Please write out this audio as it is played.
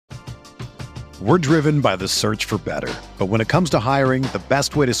We're driven by the search for better. But when it comes to hiring, the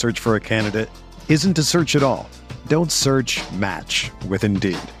best way to search for a candidate isn't to search at all. Don't search, match with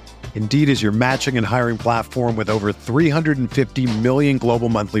Indeed. Indeed is your matching and hiring platform with over 350 million global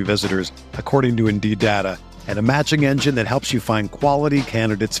monthly visitors, according to Indeed data, and a matching engine that helps you find quality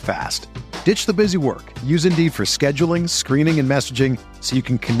candidates fast. Ditch the busy work. Use Indeed for scheduling, screening, and messaging so you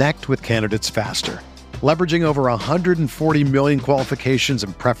can connect with candidates faster. Leveraging over 140 million qualifications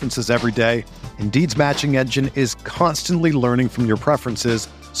and preferences every day, Indeed's matching engine is constantly learning from your preferences,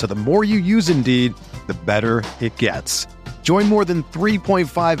 so the more you use Indeed, the better it gets. Join more than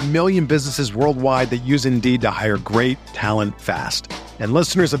 3.5 million businesses worldwide that use Indeed to hire great talent fast. And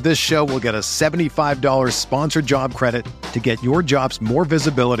listeners of this show will get a $75 sponsored job credit to get your jobs more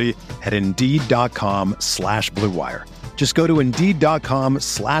visibility at Indeed.com/Blue Wire. Just go to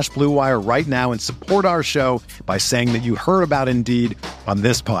Indeed.com/Blue Wire right now and support our show by saying that you heard about Indeed on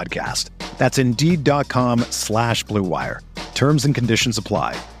this podcast. That's Indeed.com/Blue Wire. Terms and conditions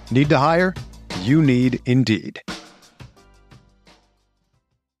apply. Need to hire? You need Indeed.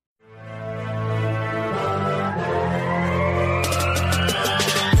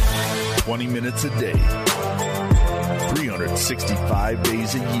 20 minutes a day, 365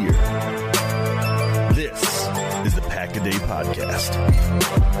 days a year. This is the Pack-A-Day Podcast.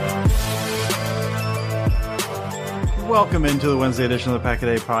 Welcome into the Wednesday edition of the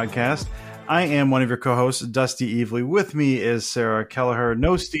Pack-A-Day Podcast. I am one of your co-hosts, Dusty Evely. With me is Sarah Kelleher.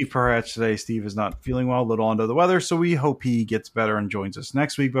 No Steve Perhatch today. Steve is not feeling well, a little under the weather, so we hope he gets better and joins us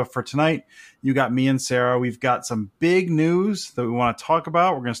next week. But for tonight, you got me and Sarah. We've got some big news that we want to talk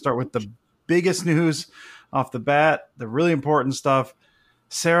about. We're going to start with the biggest news off the bat, the really important stuff.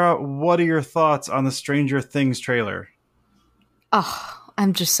 Sarah, what are your thoughts on the Stranger Things trailer? Oh,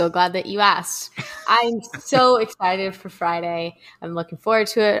 I'm just so glad that you asked. I'm so excited for Friday. I'm looking forward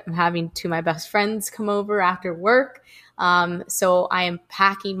to it. I'm having two of my best friends come over after work. So I am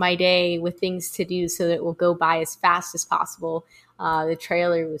packing my day with things to do so that it will go by as fast as possible. The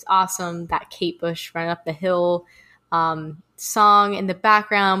trailer was awesome. That Kate Bush Run Up the Hill song in the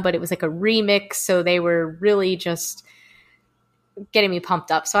background, but it was like a remix. So they were really just getting me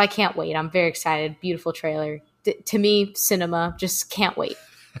pumped up. So I can't wait. I'm very excited. Beautiful trailer. To me, cinema, just can't wait.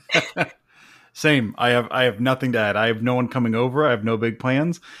 Same. I have nothing to add. I have no one coming over. I have no big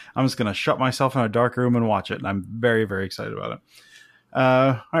plans. I'm just going to shut myself in a dark room and watch it. And I'm very, very excited about it.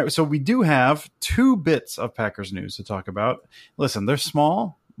 All right. So we do have two bits of Packers news to talk about. Listen, they're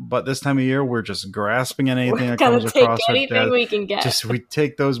small, but this time of year, we're just grasping at anything that comes across our desk. We can get. We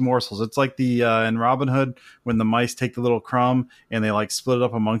take those morsels. It's like the in Robin Hood when the mice take the little crumb and they like split it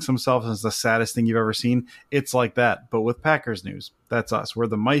up amongst themselves. It's the saddest thing you've ever seen. It's like that, but with Packers news. That's us. We're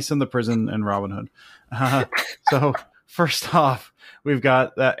the mice in the prison in Robin Hood. So first off, we've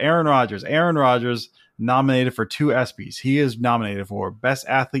got Aaron Rodgers. Aaron Rodgers nominated for 2 ESPYs. He is nominated for Best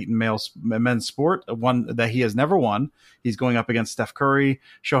Athlete in Men's Sport, one that he has never won. He's going up against Steph Curry,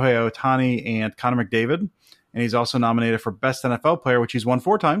 Shohei Ohtani, and Connor McDavid. And he's also nominated for Best NFL Player, which he's won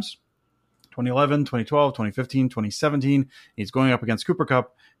 4 times, 2011, 2012, 2015, 2017. He's going up against Cooper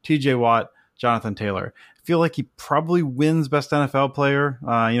Kupp, TJ Watt, Jonathan Taylor. I feel like he probably wins Best NFL Player.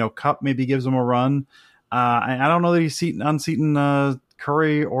 Kupp maybe gives him a run. I don't know that he's unseating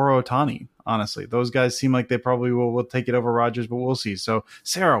Curry or Ohtani. Honestly, those guys seem like they probably will take it over Rodgers, but we'll see. So,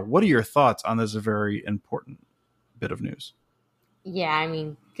 Sarah, what are your thoughts on this very important bit of news? Yeah, I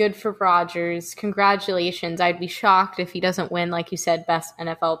mean, good for Rodgers. Congratulations. I'd be shocked if he doesn't win, like you said, Best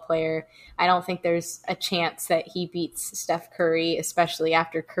NFL Player. I don't think there's a chance that he beats Steph Curry, especially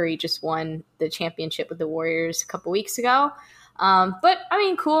after Curry just won the championship with the Warriors a couple weeks ago. But, I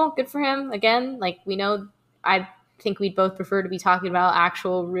mean, cool. Good for him. Again, like we know, I think we'd both prefer to be talking about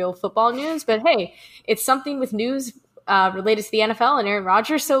actual real football news, but hey, it's something with news related to the NFL and Aaron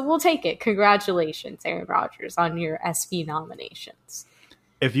Rodgers, so we'll take it. Congratulations, Aaron Rodgers, on your ESPY nominations.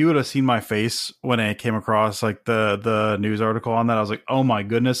 If you would have seen my face when I came across like the news article on that, I was like, oh my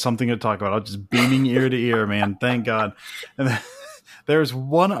goodness, something to talk about. I was just beaming ear to ear, man. Thank God. And then, there's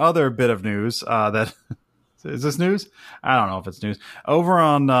one other bit of news that is this news? I don't know if it's news. Over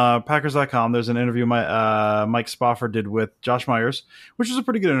on Packers.com, there's an interview Mike Spofford did with Josh Myers, which was a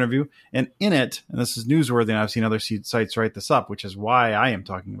pretty good interview. And in it, and this is newsworthy, and I've seen other sites write this up, which is why I am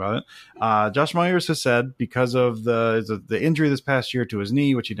talking about it. Josh Myers has said because of the injury this past year to his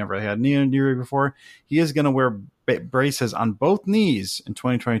knee, which he never had a knee injury before, he is going to wear braces on both knees in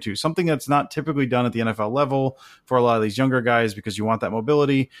 2022, something that's not typically done at the NFL level for a lot of these younger guys because you want that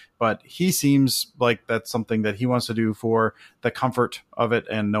mobility, but he seems like that's something that he wants to do for the comfort of it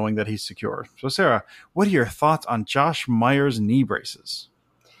and knowing that he's secure. So Sarah, what are your thoughts on Josh Myers knee braces?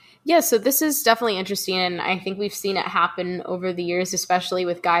 Yeah, so this is definitely interesting, and I think we've seen it happen over the years, especially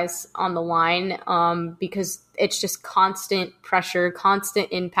with guys on the line, because it's just constant pressure, constant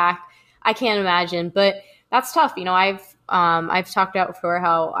impact. I can't imagine, but that's tough. I've talked about before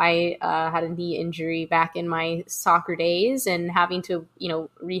how I had a knee injury back in my soccer days, and having to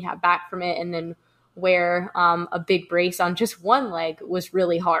rehab back from it, and then wear a big brace on just one leg was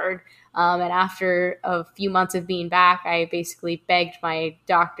really hard. And after a few months of being back, I basically begged my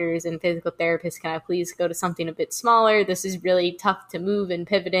doctors and physical therapists, can I please go to something a bit smaller? This is really tough to move and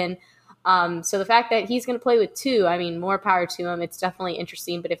pivot in. So the fact that he's going to play with two, I mean, more power to him. It's definitely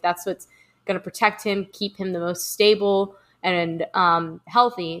interesting. But if that's what's going to protect him, keep him the most stable and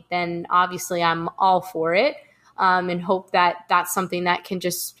healthy, then obviously I'm all for it, and hope that that's something that can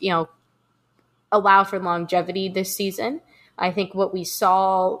just, allow for longevity this season. I think what we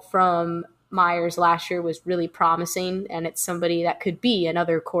saw from Myers last year was really promising, and it's somebody that could be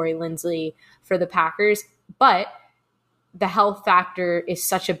another Corey Linsley for the Packers. But the health factor is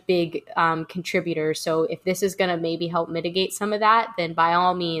such a big contributor. So if this is going to maybe help mitigate some of that, then by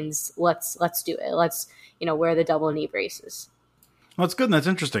all means, let's do it. Let's wear the double knee braces. Well, that's good and that's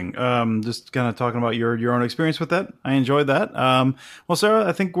interesting. Just kind of talking about your own experience with that. I enjoyed that. Well, Sarah,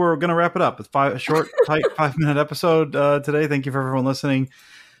 I think we're going to wrap it up. It's a short, tight 5-minute episode today. Thank you for everyone listening.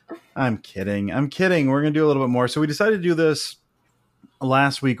 I'm kidding. We're going to do a little bit more. So we decided to do this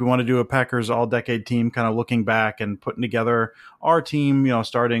last week. We want to do a Packers all-decade team, kind of looking back and putting together our team,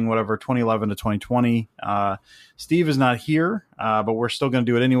 starting 2011 to 2020. Steve is not here, but we're still going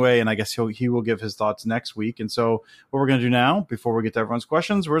to do it anyway, and I guess he will give his thoughts next week. And so what we're going to do now, before we get to everyone's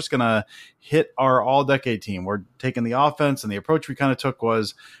questions, we're just going to hit our all-decade team. We're taking the offense, and the approach we kind of took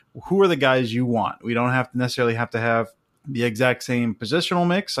was, who are the guys you want? We don't necessarily have to have the exact same positional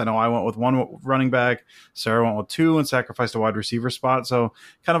mix. I know I went with one running back. Sarah went with two and sacrificed a wide receiver spot. So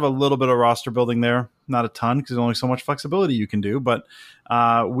kind of a little bit of roster building there. Not a ton because there's only so much flexibility you can do. But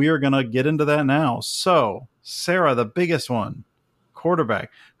we are going to get into that now. So, Sarah, the biggest one, quarterback.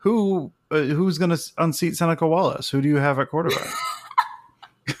 Who's going to unseat Seneca Wallace? Who do you have at quarterback?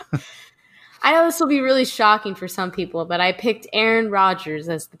 I know this will be really shocking for some people, but I picked Aaron Rodgers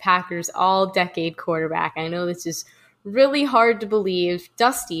as the Packers all-decade quarterback. I know this is really hard to believe.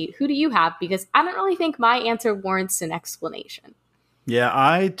 Dusty, who do you have? Because I don't really think my answer warrants an explanation. Yeah,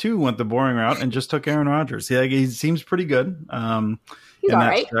 I too went the boring route and just took Aaron Rodgers. Yeah, he seems pretty good in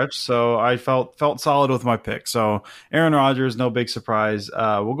that stretch. So I felt solid with my pick. So Aaron Rodgers, no big surprise.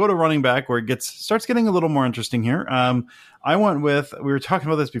 We'll go to running back where it starts getting a little more interesting here. I went with, we were talking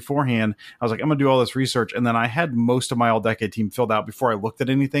about this beforehand. I was like, I'm going to do all this research. And then I had most of my all-decade team filled out before I looked at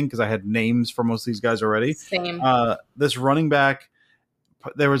anything because I had names for most of these guys already. Same. This running back,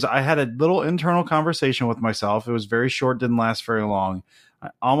 I had a little internal conversation with myself. It was very short, didn't last very long.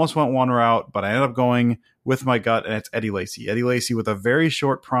 I almost went one route, but I ended up going with my gut, and it's Eddie Lacy. Eddie Lacy with a very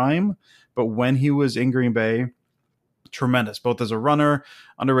short prime, but when he was in Green Bay, tremendous, both as a runner,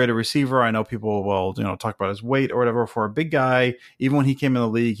 underrated receiver. I know people will, talk about his weight or whatever for a big guy. Even when he came in the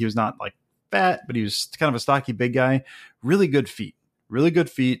league, he was not like fat, but he was kind of a stocky big guy. Really good feet,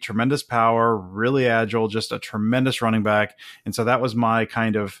 tremendous power, really agile, just a tremendous running back. And so that was my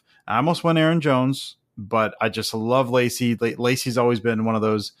I almost went Aaron Jones, but I just love Lacy. Lacy's always been one of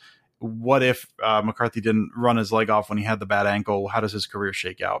those, what if McCarthy didn't run his leg off when he had the bad ankle? How does his career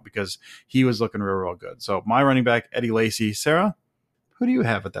shake out? Because he was looking real, real good. So my running back, Eddie Lacy. Sarah, who do you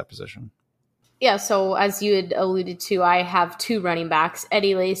have at that position? Yeah, so as you had alluded to, I have two running backs.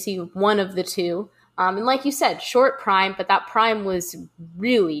 Eddie Lacy, one of the two. And like you said, short prime, but that prime was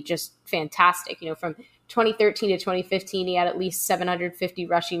really just fantastic. From 2013 to 2015, he had at least 750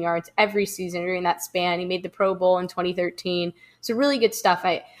 rushing yards every season during that span. He made the Pro Bowl in 2013. So really good stuff.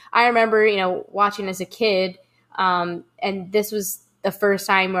 I remember, watching as a kid, and this was the first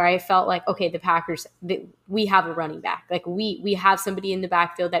time where I felt like, okay, the Packers, we have a running back. Like we have somebody in the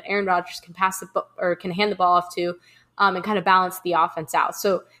backfield that Aaron Rodgers can can hand the ball off to, and kind of balance the offense out.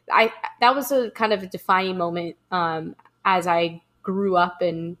 So that was a kind of a defining moment as I grew up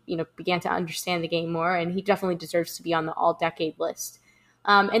and began to understand the game more. And he definitely deserves to be on the all-decade list.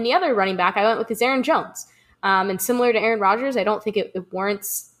 And the other running back I went with is Aaron Jones. And similar to Aaron Rodgers, I don't think it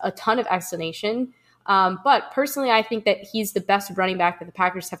warrants a ton of explanation. But personally, I think that he's the best running back that the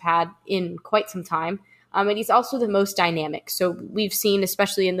Packers have had in quite some time. And he's also the most dynamic. So we've seen,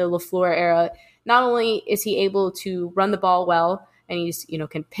 especially in the LaFleur era, not only is he able to run the ball well and he's,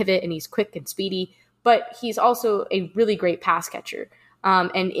 can pivot and he's quick and speedy, but he's also a really great pass catcher.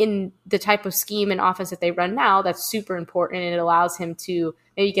 And in the type of scheme and offense that they run now, that's super important. And it allows him to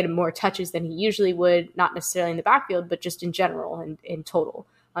maybe get more touches than he usually would, not necessarily in the backfield, but just in general and in total.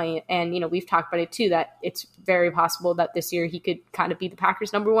 And, we've talked about it too, that it's very possible that this year he could kind of be the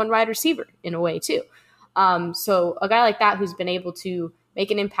Packers' number one wide receiver in a way too. So a guy like that who's been able to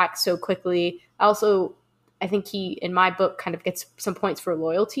make an impact so quickly. I think he, in my book, kind of gets some points for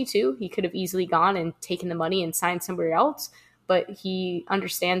loyalty too. He could have easily gone and taken the money and signed somewhere else, but he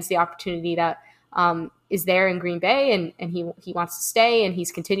understands the opportunity that is there in Green Bay, and he wants to stay, and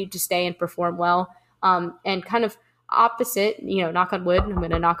he's continued to stay and perform well. And kind of opposite, knock on wood, I'm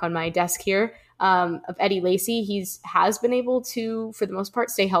going to knock on my desk here, of Eddie Lacy, has been able to, for the most part,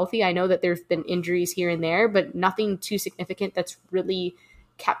 stay healthy. I know that there's been injuries here and there, but nothing too significant that's really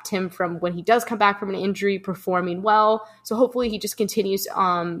kept him from, when he does come back from an injury, performing well. So hopefully he just continues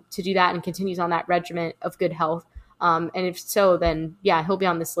to do that and continues on that regiment of good health. And if so, then yeah, he'll be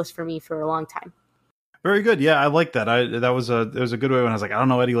on this list for me for a long time. Very good. Yeah, I like that. It was a good way when I was like, I don't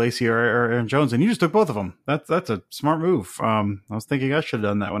know Eddie Lacy or Aaron Jones, and you just took both of them. That's a smart move. I was thinking I should have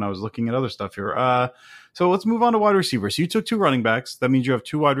done that when I was looking at other stuff here. So let's move on to wide receivers. So you took 2 running backs. That means you have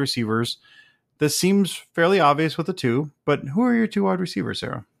 2 wide receivers. This seems fairly obvious with the 2, but who are your 2 wide receivers,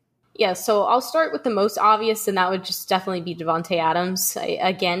 Sarah? Yeah, so I'll start with the most obvious, and that would just definitely be Davante Adams.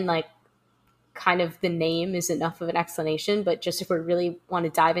 Again, kind of the name is enough of an explanation, but just if we really want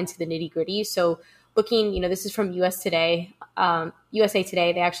to dive into the nitty gritty. So looking, this is from USA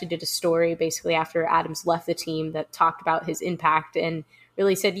Today, they actually did a story basically after Adams left the team that talked about his impact and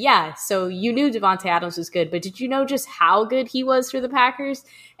really said, yeah, so you knew Davante Adams was good, but did you know just how good he was for the Packers?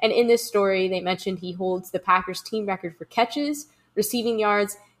 And in this story, they mentioned he holds the Packers team record for catches, receiving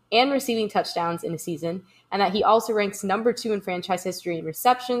yards, and receiving touchdowns in a season, and that he also ranks number 2 in franchise history in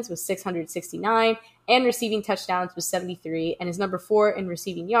receptions with 669 and receiving touchdowns with 73, and is number 4 in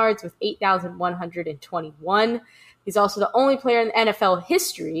receiving yards with 8,121. He's also the only player in NFL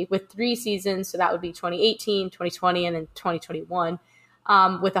history with 3 seasons, so that would be 2018, 2020, and then 2021,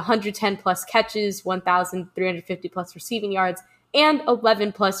 with 110 plus catches, 1,350 plus receiving yards, and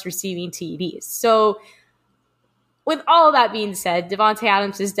 11 plus receiving TDs. So with all of that being said, Davante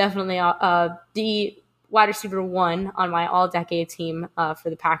Adams is definitely the wide receiver 1 on my all-decade team for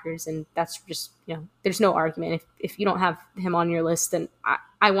the Packers, and that's just, there's no argument. If you don't have him on your list, then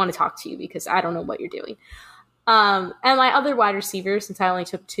I want to talk to you because I don't know what you're doing. And my other wide receiver, since I only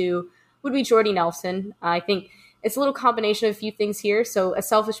took 2, would be Jordy Nelson. I think it's a little combination of a few things here. So a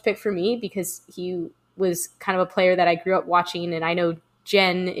selfish pick for me because he was kind of a player that I grew up watching, and I know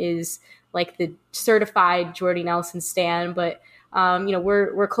Jen is like the certified Jordy Nelson stan, but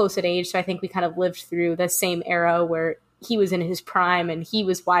we're close in age, so I think we kind of lived through the same era where he was in his prime and he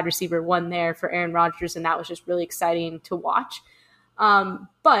was wide receiver 1 there for Aaron Rodgers, and that was just really exciting to watch.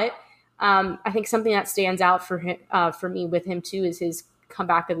 But I think something that stands out for him, for me with him too, is his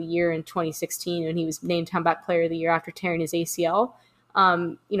comeback of the year in 2016, and he was named comeback player of the year after tearing his ACL.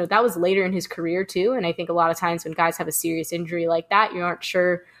 That was later in his career too, and I think a lot of times when guys have a serious injury like that, you aren't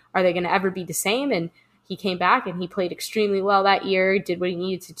sure, are they going to ever be the same? And he came back and he played extremely well that year, did what he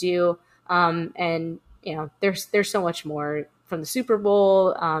needed to do. And there's so much more from the Super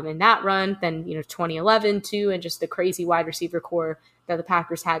Bowl in that run than, 2011 too, and just the crazy wide receiver core that the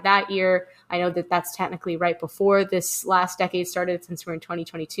Packers had that year. I know that that's technically right before this last decade started, since we're in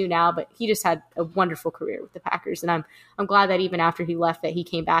 2022 now, but he just had a wonderful career with the Packers. And I'm glad that even after he left that he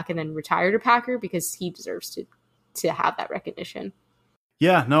came back and then retired a Packer, because he deserves to have that recognition.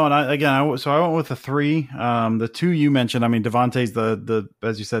 Yeah, no, and I went with the 3. The 2 you mentioned, I mean, Davante's the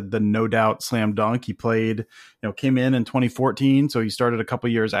as you said, the no doubt slam dunk. He played, came in 2014, so he started a couple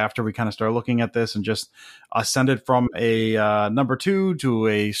years after we kind of started looking at this, and just ascended from a number 2 to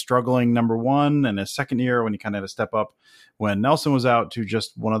a struggling number 1 in his second year, when he kind of had to step up when Nelson was out, to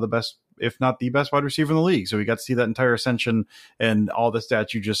just one of the best, if not the best, wide receiver in the league. So we got to see that entire ascension and all the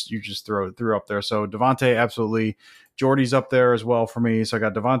stats you just threw up there. So Davante, absolutely. Jordy's up there as well for me. So I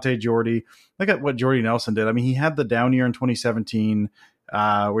got Davante, Jordy. I got what Jordy Nelson did. I mean, he had the down year in 2017.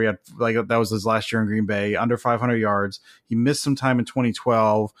 Where he had, that was his last year in Green Bay, under 500 yards. He missed some time in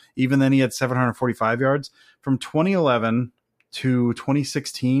 2012. Even then, he had 745 yards. From 2011 to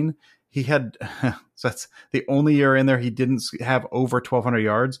 2016, he had, so that's the only year in there he didn't have over 1,200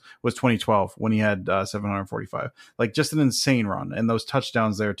 yards was 2012, when he had 745. Just an insane run. And those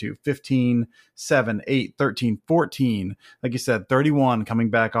touchdowns there too, 15, 7, 8, 13, 14. Like you said, 31 coming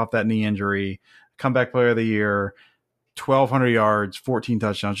back off that knee injury, comeback player of the year, 1,200 yards, 14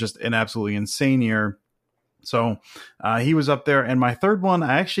 touchdowns, just an absolutely insane year. So he was up there. And my third one,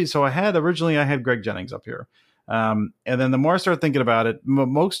 I had Greg Jennings up here. And then the more I started thinking about it,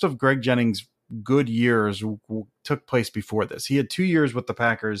 most of Greg Jennings' good years took place before this. He had 2 years with the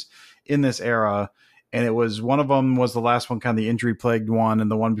Packers in this era, And it was one of them was the last one, kind of the injury plagued one. And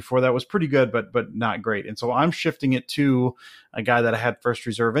the one before that was pretty good, but not great. And so I'm shifting it to a guy that I had first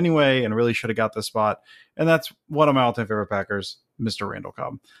reserve anyway, and really should have got this spot. And that's one of my all-time favorite Packers, Mr. Randall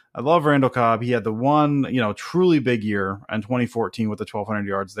Cobb. I love Randall Cobb. He had the one, truly big year in 2014 with the 1,200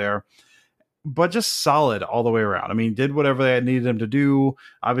 yards there, but just solid all the way around. I mean, did whatever they needed him to do,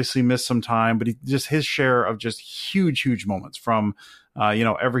 obviously missed some time, but his share of just huge moments from,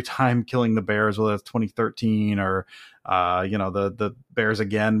 every time killing the Bears, whether it's 2013 or, the Bears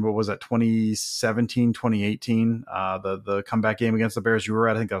again, what was that, 2017, 2018, the comeback game against the Bears you were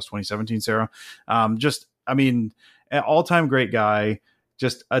at, I think that was 2017, Sarah. An all-time great guy,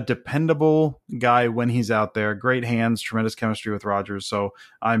 just a dependable guy when he's out there. Great hands, tremendous chemistry with Rodgers. So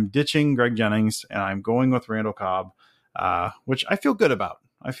I'm ditching Greg Jennings and I'm going with Randall Cobb, which I feel good about.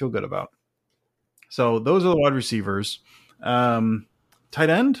 So those are the wide receivers. Tight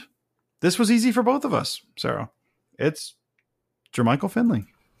end. This was easy for both of us, Sarah. It's Jermichael Finley.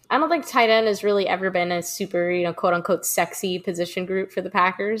 I don't think tight end has really ever been a super, quote unquote, sexy position group for the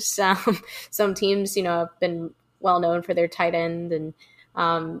Packers. Some teams, have been well known for their tight end, and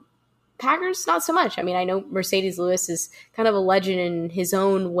Packers, not so much. I mean, I know Mercedes Lewis is kind of a legend in his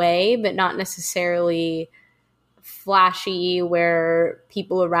own way, but not necessarily flashy where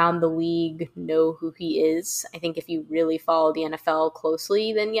people around the league know who he is. I think if you really follow the NFL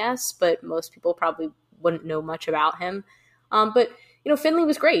closely, then yes, but most people probably wouldn't know much about him. But Finley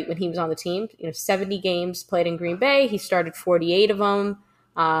was great when he was on the team. 70 games played in Green Bay. He started 48 of them.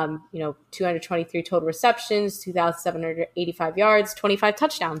 223 total receptions, 2,785 yards, 25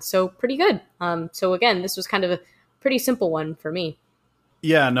 touchdowns. So pretty good. So again, this was kind of a pretty simple one for me.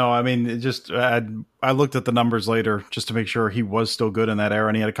 Yeah, no, I mean, I looked at the numbers later just to make sure he was still good in that era,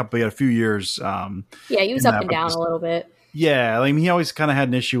 and he had a few years. He was up and down a little bit. Yeah, I mean, he always kind of had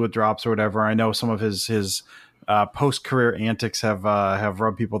an issue with drops or whatever. I know some of his post-career antics have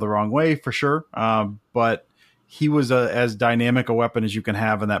rubbed people the wrong way for sure. But he was as dynamic a weapon as you can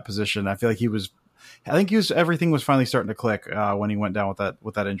have in that position. I feel like everything was finally starting to click when he went down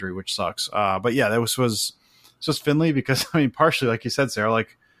with that injury, which sucks. But yeah, that was just Finley because, I mean, partially, like you said, Sarah,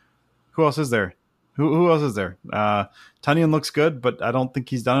 like who else is there? Who else is there? Tunyon looks good, but I don't think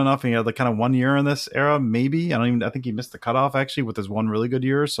he's done enough. And he had like kind of 1 year in this era, maybe. I think he missed the cutoff actually with his one really good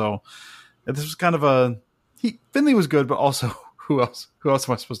year. So this was kind of Finley was good, but also who else am I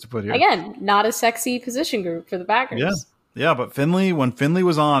supposed to put here? Again, not a sexy position group for the Packers. Yeah, but when Finley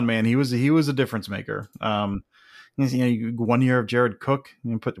was on, man, he was a difference maker. 1 year of Jared Cook,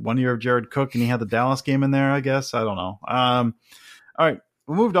 put 1 year of Jared Cook, and he had the Dallas game in there, I guess. I don't know. All right,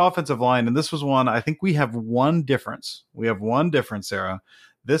 we moved to offensive line, and this was one. I think we have one difference. Sarah.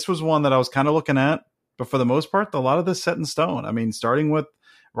 This was one that I was kind of looking at, but for the most part, a lot of this set in stone. I mean, starting with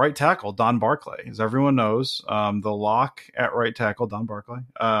right tackle, Don Barclay, as everyone knows, the lock at right tackle, Don Barclay.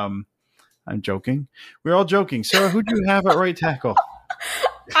 I'm joking. We're all joking. Sarah, who do you have at right tackle?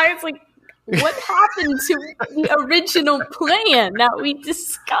 I was like, what happened to the original plan that we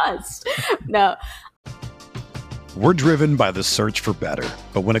discussed? No. We're driven by the search for better.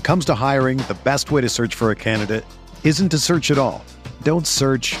 But when it comes to hiring, the best way to search for a candidate isn't to search at all. Don't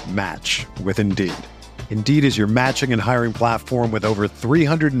search, match with Indeed. Indeed is your matching and hiring platform with over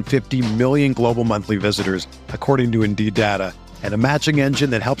 350 million global monthly visitors, according to Indeed data, and a matching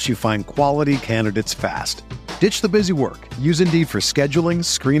engine that helps you find quality candidates fast. Ditch the busy work. Use Indeed for scheduling,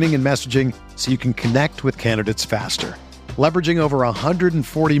 screening, and messaging so you can connect with candidates faster. Leveraging over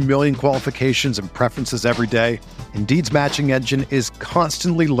 140 million qualifications and preferences every day, Indeed's matching engine is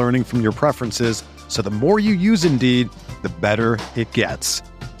constantly learning from your preferences, so the more you use Indeed, the better it gets.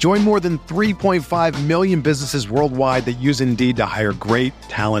 Join more than 3.5 million businesses worldwide that use Indeed to hire great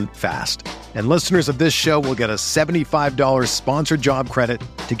talent fast. And listeners of this show will get a $75 sponsored job credit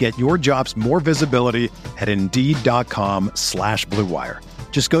to get your jobs more visibility at Indeed.com/Blue Wire.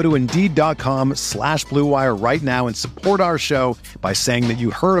 Just go to Indeed.com/Blue Wire right now and support our show by saying that you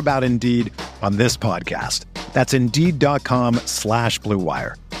heard about Indeed on this podcast. That's Indeed.com/Blue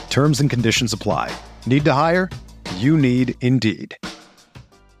Wire. Terms and conditions apply. Need to hire? You need Indeed.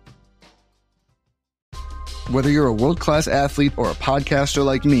 Whether you're a world-class athlete or a podcaster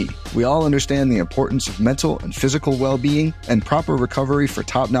like me, we all understand the importance of mental and physical well-being and proper recovery for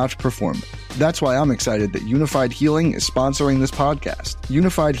top-notch performance. That's why I'm excited that Unified Healing is sponsoring this podcast.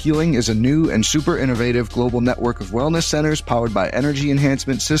 Unified Healing is a new and super innovative global network of wellness centers powered by Energy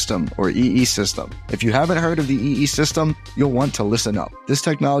Enhancement System, or EE System. If you haven't heard of the EE System, you'll want to listen up. This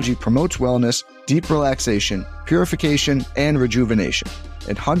technology promotes wellness, deep relaxation, purification, and rejuvenation.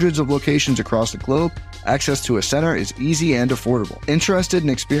 In hundreds of locations across the globe, Access to a center is easy and affordable. Interested in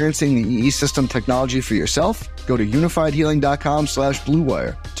experiencing the EE System technology for yourself? Go to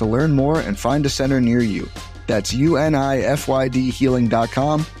unifydhealing.com/bluewire to learn more and find a center near you. That's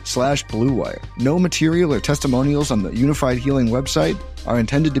unifydhealing.com/bluewire. No material or testimonials on the Unified Healing website are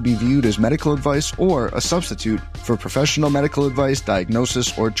intended to be viewed as medical advice or a substitute for professional medical advice,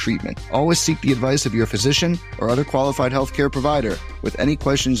 diagnosis, or treatment. Always seek the advice of your physician or other qualified healthcare provider with any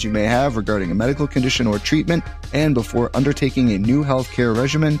questions you may have regarding a medical condition or treatment and before undertaking a new healthcare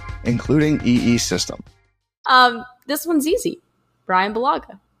regimen, including EE System. This one's easy. Brian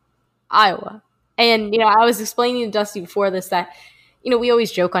Bulaga, Iowa. And, I was explaining to Dusty before this that, we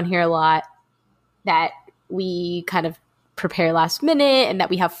always joke on here a lot that we kind of prepare last minute and that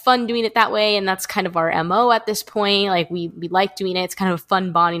we have fun doing it that way. And that's kind of our MO at this point. Like we like doing it. It's kind of a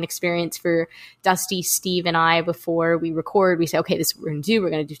fun bonding experience for Dusty, Steve, and I before we record. We say, okay, this is what we're going to do. We're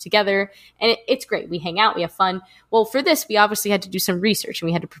going to do it together. And it's great. We hang out. We have fun. Well, for this, we obviously had to do some research and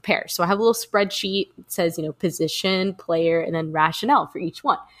we had to prepare. So I have a little spreadsheet. It says, position, player, and then rationale for each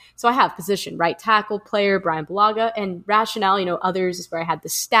one. So I have position, right tackle, player, Brian Bulaga, and rationale, others is where I had the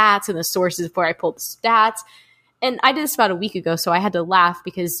stats and the sources before I pulled the stats. And I did this about a week ago, so I had to laugh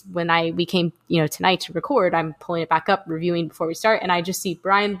because when we came, tonight to record, I'm pulling it back up, reviewing before we start, and I just see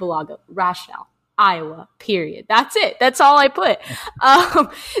Brian Bulaga, rationale, Iowa, period. That's it. That's all I put.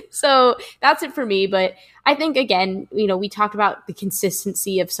 So that's it for me. But I think, again, we talked about the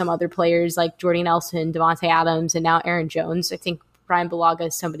consistency of some other players like Jordy Nelson, Devontae Adams, and now Aaron Jones. I think Brian Bulaga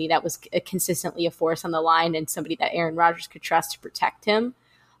is somebody that was consistently a force on the line and somebody that Aaron Rodgers could trust to protect him.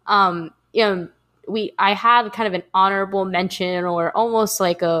 I had kind of an honorable mention or almost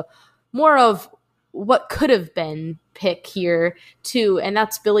like a more of what could have been pick here too, and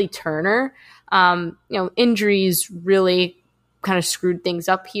that's Billy Turner. Injuries really kind of screwed things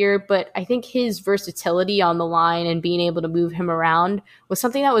up here, but I think his versatility on the line and being able to move him around was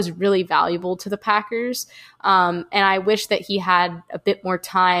something that was really valuable to the Packers. And I wish that he had a bit more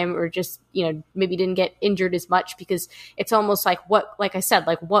time or just, maybe didn't get injured as much because it's almost like what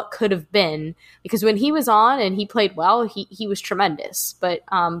could have been, because when he was on and he played well, he was tremendous, but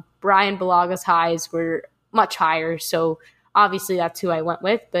Brian Bulaga's highs were much higher. So obviously that's who I went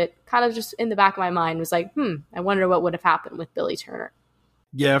with, but kind of just in the back of my mind was like, I wonder what would have happened with Billy Turner.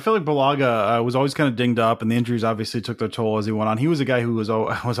 Yeah, I feel like Bulaga was always kind of dinged up, and the injuries obviously took their toll as he went on. He was a guy who was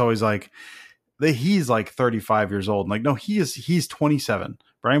always like, he's like 35 years old. Like, no, he's 27.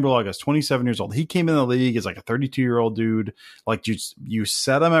 Brian Bulaga is 27 years old. He came in the league as like a 32-year-old dude. Like you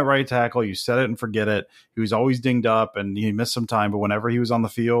set him at right tackle, you set it and forget it. He was always dinged up and he missed some time, but whenever he was on the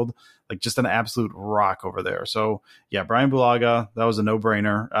field, like just an absolute rock over there. So yeah, Brian Bulaga, that was a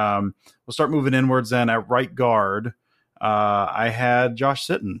no-brainer. We'll start moving inwards then at right guard. I had Josh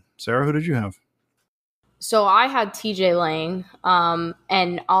Sitton. Sarah, who did you have? So I had TJ Lang,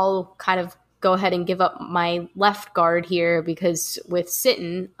 and I'll kind of go ahead and give up my left guard here because with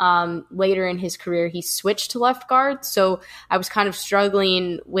Sitton, later in his career, he switched to left guard. So I was kind of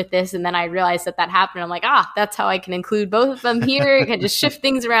struggling with this, and then I realized that happened. I'm like, that's how I can include both of them here. I can just shift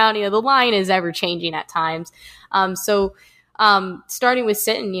things around. The line is ever changing at times. So starting with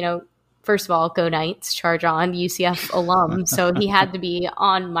Sitton, first of all, go Knights, charge on, UCF alum. So he had to be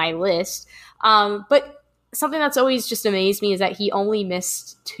on my list. But something that's always just amazed me is that he only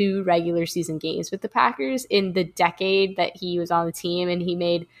missed 2 regular season games with the Packers in the decade that he was on the team. And he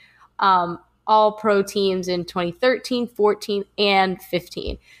made all pro teams in 2013, 14, and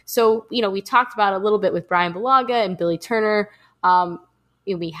 15. So, we talked about a little bit with Brian Bulaga and Billy Turner.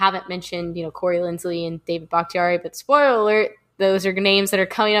 We haven't mentioned, Corey Linsley and David Bakhtiari, but spoiler alert, those are names that are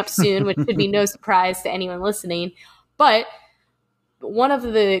coming up soon, which should be no surprise to anyone listening. But one of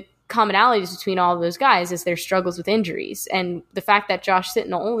the commonalities between all of those guys is their struggles with injuries. And the fact that Josh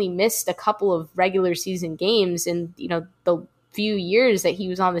Sitton only missed a couple of regular season games in, the few years that he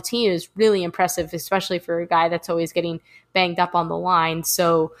was on the team is really impressive, especially for a guy that's always getting banged up on the line.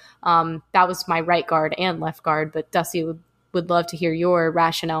 So that was my right guard and left guard, but Dusty would love to hear your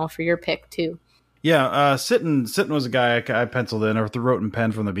rationale for your pick too. Yeah, Sitton was a guy I penciled in or wrote in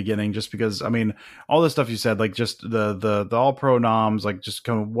pen from the beginning, just because all the stuff you said, like just the all pro noms, like just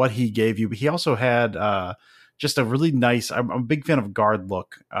kind of what he gave you. But he also had just a really nice. I'm a big fan of guard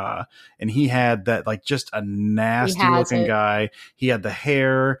look, and he had that like just a nasty looking guy. He had the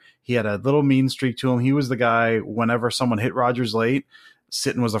hair. He had a little mean streak to him. He was the guy whenever someone hit Rodgers late,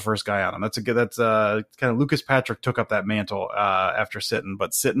 Sitton was the first guy on him. That's kind of Lucas Patrick took up that mantle after Sitton,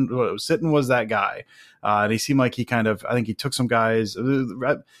 but Sitton was that guy. And he seemed like I think he took some guys,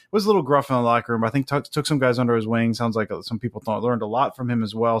 was a little gruff in the locker room. I think took some guys under his wing. Sounds like some people learned a lot from him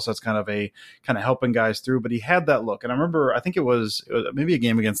as well. So that's kind of helping guys through, but he had that look. And I remember, I think it was maybe a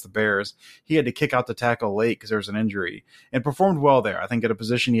game against the Bears. He had to kick out the tackle late because there was an injury and performed well there. I think at a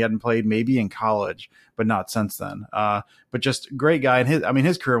position he hadn't played maybe in college, but not since then. But just great guy. And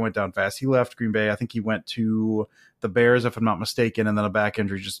his career went down fast. He left Green Bay. I think he went to the Bears, if I'm not mistaken. And then a back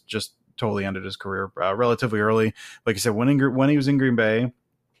injury just totally ended his career relatively early. Like I said, when he was in Green Bay,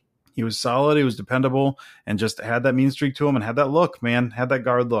 he was solid, he was dependable, and just had that mean streak to him and had that look, man, had that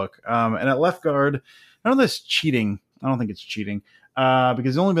guard look. And at left guard, I don't know if that's cheating. I don't think it's cheating because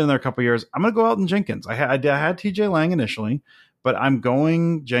he's only been there a couple years. I'm going to go out in Jenkins. I had TJ Lang initially, but I'm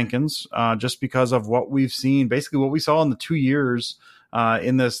going Jenkins just because of what we've seen, basically what we saw in the 2 years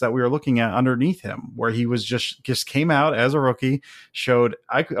in this that we were looking at underneath him, where he was just came out as a rookie, showed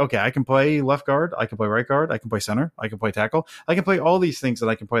I can play left guard, I can play right guard, I can play center, I can play tackle, I can play all these things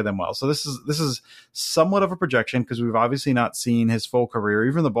and I can play them well. So this is somewhat of a projection because we've obviously not seen his full career,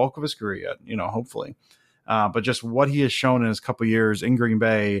 even the bulk of his career yet, hopefully. But just what he has shown in his couple years in Green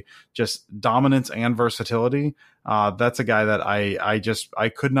Bay, just dominance and versatility. That's a guy that I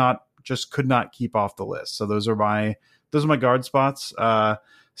could not keep off the list. So those are my guard spots.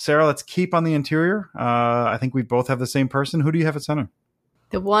 Sarah, let's keep on the interior. I think we both have the same person. Who do you have at center?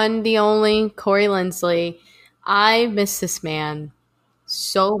 The one, the only, Corey Linsley. I miss this man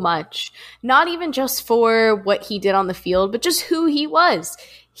so much. Not even just for what he did on the field, but just who he was.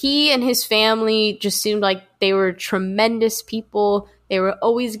 He and his family just seemed like they were tremendous people. They were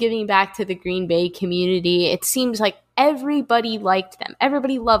always giving back to the Green Bay community. It seems like everybody liked them.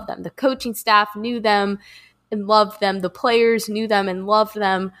 Everybody loved them. The coaching staff knew them and loved them. The players knew them and loved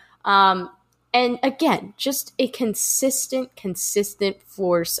them. And again, just a consistent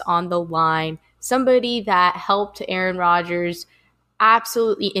force on the line. Somebody that helped Aaron Rodgers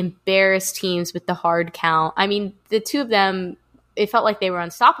absolutely embarrass teams with the hard count. I mean, the two of them, it felt like they were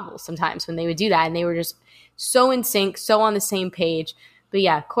unstoppable sometimes when they would do that. And they were just so in sync, so on the same page. But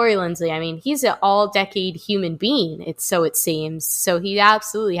yeah, Corey Linsley, I mean, he's an all-decade human being, it seems. So he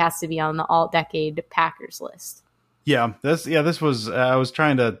absolutely has to be on the all-decade Packers list. Yeah, this was, I was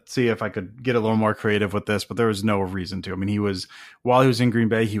trying to see if I could get a little more creative with this, but there was no reason to. I mean, while he was in Green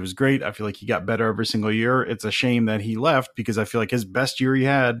Bay, he was great. I feel like he got better every single year. It's a shame that he left because I feel like his best year he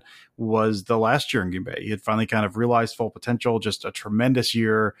had was the last year in Green Bay. He had finally kind of realized full potential, just a tremendous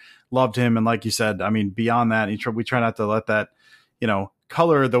year, loved him. And like you said, I mean, beyond that, we try not to let that,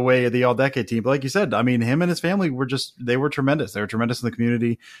 color the way of the all-decade team. But like you said, I mean, him and his family they were tremendous. They were tremendous in the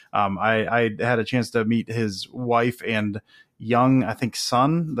community. I had a chance to meet his wife and young, I think,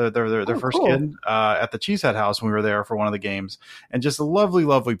 son, their first cool. kid at the Cheesehead House when we were there for one of the games. And just lovely,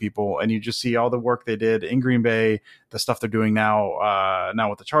 lovely people. And you just see all the work they did in Green Bay, the stuff they're doing now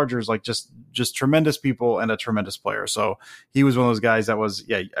with the Chargers, like just tremendous people and a tremendous player. So he was one of those guys that was,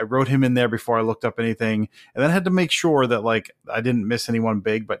 I wrote him in there before I looked up anything, and then had to make sure that like I didn't miss anyone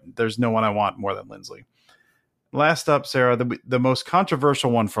big, but there's no one I want more than Linsley. Last up, Sarah, the most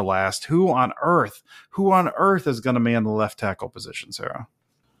controversial one for last. Who on earth is going to man the left tackle position, Sarah?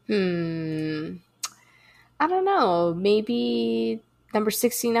 I don't know. Maybe number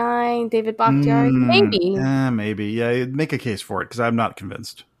 69, David Bakhtiari? Maybe. Maybe. Yeah, make a case for it because I'm not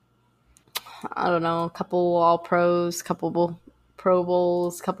convinced. I don't know. A couple All-Pros, couple Pro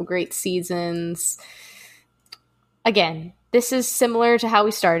Bowls, couple great seasons. Again, this is similar to how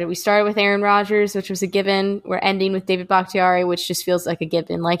we started. We started with Aaron Rodgers, which was a given. We're ending with David Bakhtiari, which just feels like a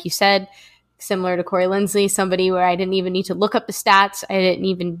given. Like you said, similar to Corey Linsley, somebody where I didn't even need to look up the stats. I didn't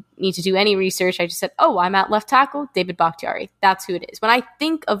even need to do any research. I just said, I'm at left tackle, David Bakhtiari. That's who it is. When I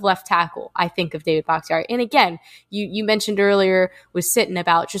think of left tackle, I think of David Bakhtiari. And again, you mentioned earlier was Sitton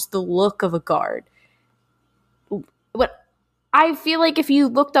about just the look of a guard. What I feel like if you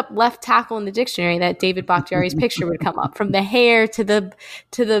looked up left tackle in the dictionary, that David Bakhtiari's picture would come up, from the hair to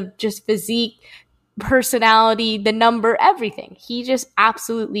the just physique, personality, the number, everything. He just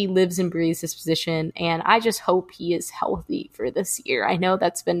absolutely lives and breathes this position, and I just hope he is healthy for this year. I know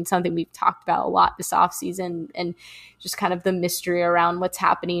that's been something we've talked about a lot this offseason, and just kind of the mystery around what's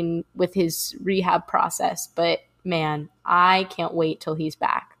happening with his rehab process. But man, I can't wait till he's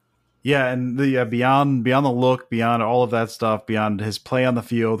back. Yeah, and the beyond the look, beyond all of that stuff, beyond his play on the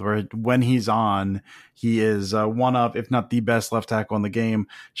field, where when he's on, he is one of, if not the best left tackle in the game.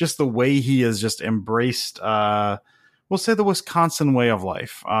 Just the way he has just embraced we'll say the Wisconsin way of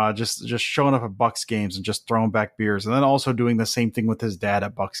life, just showing up at Bucks games and just throwing back beers, and then also doing the same thing with his dad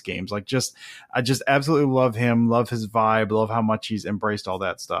at Bucks games. Like, I just absolutely love him, love his vibe, love how much he's embraced all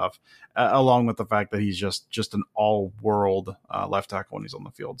that stuff, along with the fact that he's just an all-world left tackle when he's on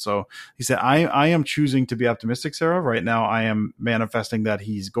the field. So he said, I am choosing to be optimistic, Sarah. Right now, I am manifesting that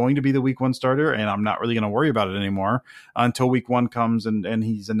he's going to be the week 1 starter, and I'm not really going to worry about it anymore until week 1 comes and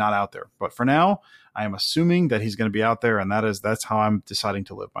he's not out there. But for now, I am assuming that he's going to be out there, and that's how I'm deciding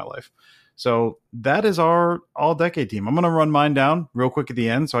to live my life. So that is our all-decade team. I'm going to run mine down real quick at the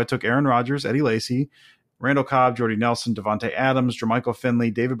end. So I took Aaron Rodgers, Eddie Lacy, Randall Cobb, Jordy Nelson, Devontae Adams, Jermichael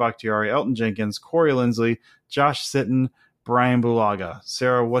Finley, David Bakhtiari, Elton Jenkins, Corey Linsley, Josh Sitton, Brian Bulaga.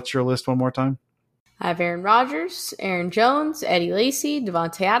 Sarah, what's your list one more time? I have Aaron Rodgers, Aaron Jones, Eddie Lacy,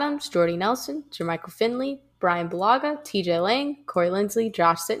 Devontae Adams, Jordy Nelson, Jermichael Finley, Brian Bulaga, TJ Lang, Corey Linsley,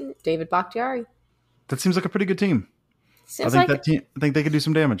 Josh Sitton, David Bakhtiari. That seems like a pretty good team. I think they could do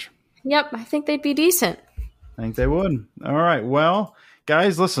some damage. Yep, I think they'd be decent. I think they would. All right. Well,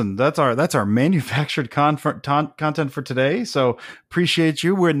 guys, listen, that's our manufactured content for today. So appreciate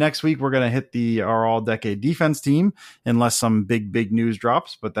you. Next week, we're going to hit our all-decade defense team unless some big news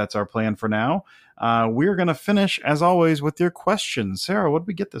drops, but that's our plan for now. We're going to finish, as always, with your questions. Sarah, what did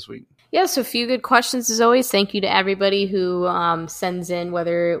we get this week? Yeah, so a few good questions as always. Thank you to everybody who sends in,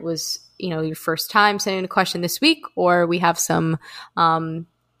 whether it was your first time sending a question this week, or we have some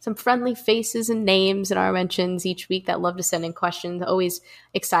friendly faces and names in our mentions each week that love to send in questions. Always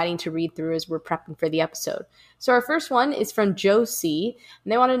exciting to read through as we're prepping for the episode. So our first one is from Joe C.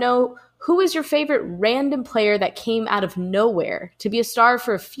 And they want to know, who is your favorite random player that came out of nowhere to be a star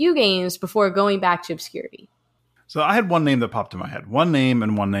for a few games before going back to obscurity? So I had one name that popped in my head. One name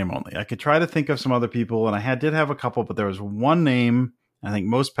and one name only. I could try to think of some other people, and I did have a couple, but there was one name. I think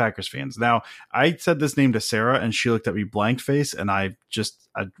most Packers fans. Now, I said this name to Sarah, and she looked at me blank face, and I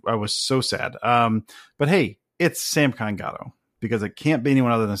was so sad. But hey, it's Sam Gatto, because it can't be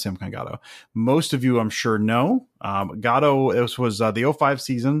anyone other than Sam Gatto. Most of you, I'm sure, know. Gatto, it was the 05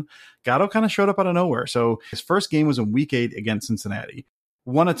 season. Gatto kind of showed up out of nowhere. So his first game was in week 8 against Cincinnati.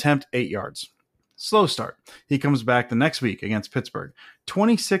 1 attempt, 8 yards. Slow start. He comes back the next week against Pittsburgh.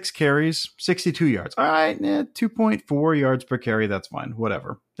 26 carries, 62 yards. All right, 2.4 yards per carry. That's fine.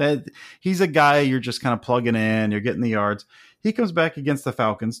 Whatever. He's a guy you're just kind of plugging in. You're getting the yards. He comes back against the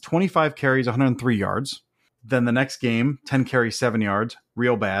Falcons. 25 carries, 103 yards. Then the next game, 10 carries, 7 yards.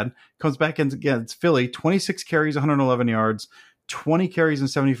 Real bad. Comes back against Philly. 26 carries, 111 yards. 20 carries and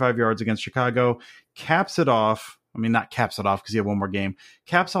 75 yards against Chicago. Caps it off. I mean, not caps it off because he had one more game.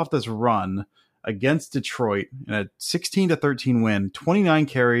 Caps off this run against Detroit in a 16-13 win, 29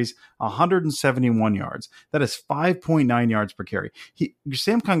 carries, 171 yards. That is 5.9 yards per carry.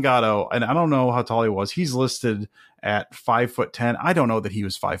 Sam Gatto, and I don't know how tall he was. He's listed at 5'10". I don't know that he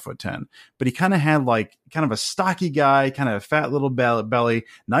was 5'10", but he kind of had kind of a stocky guy, kind of a fat little belly,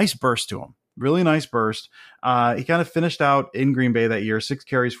 nice burst to him. Really nice burst. He kind of finished out in Green Bay that year, 6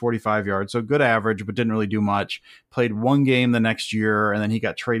 carries, 45 yards. So good average, but didn't really do much. Played one game the next year, and then he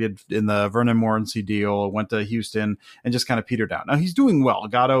got traded in the Vernon Morrissey deal, went to Houston, and just kind of petered out. Now, he's doing well.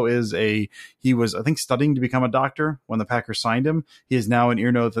 Gatto he was, I think, studying to become a doctor when the Packers signed him. He is now an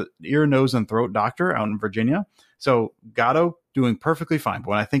ear, nose, and throat doctor out in Virginia. So Gatto doing perfectly fine. But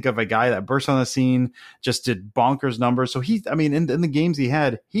when I think of a guy that burst on the scene, just did bonkers numbers. So in the games he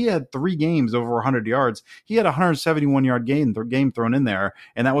had 3 games over 100 yards. He had a 171-yard game thrown in there,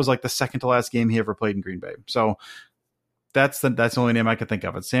 and that was like the second to last game he ever played in Green Bay. So that's the only name I could think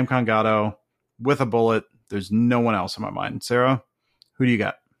of. It's Sam Gatto with a bullet. There's no one else in my mind. Sarah, who do you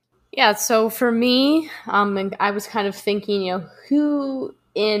got? Yeah, so for me, I was kind of thinking, who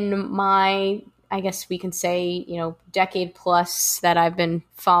in my, I guess we can say, decade plus that I've been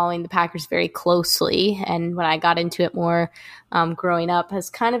following the Packers very closely. And when I got into it more growing up, has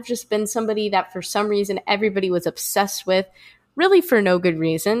kind of just been somebody that for some reason everybody was obsessed with, really for no good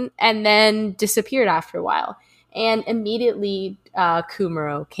reason, and then disappeared after a while. And immediately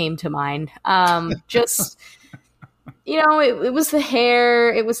Kumaro came to mind. It was the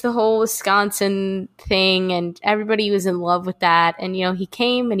hair, it was the whole Wisconsin thing, and everybody was in love with that. And, he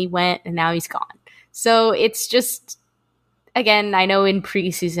came and he went, and now he's gone. So it's just, again, I know in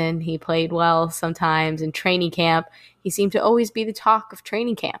preseason he played well sometimes. In training camp, he seemed to always be the talk of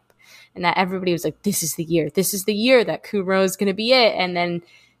training camp. And that everybody was like, this is the year that Kumaro is going to be it. And then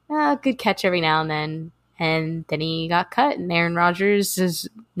good catch every now and then. And then he got cut, and Aaron Rodgers has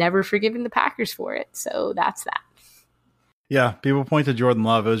never forgiven the Packers for it. So that's that. Yeah, people point to Jordan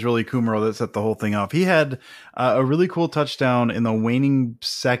Love. It was really Kumaro that set the whole thing off. He had a really cool touchdown in the waning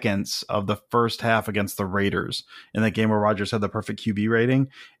seconds of the first half against the Raiders in that game where Rodgers had the perfect QB rating.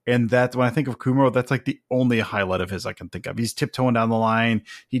 And that's when I think of Kumaro, that's like the only highlight of his I can think of. He's tiptoeing down the line.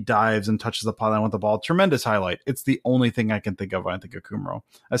 He dives and touches the pylon with the ball. Tremendous highlight. It's the only thing I can think of when I think of Kumaro,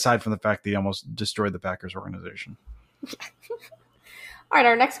 aside from the fact that he almost destroyed the Packers organization. All right,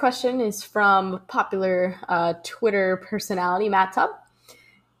 our next question is from popular Twitter personality, Matt Tubb.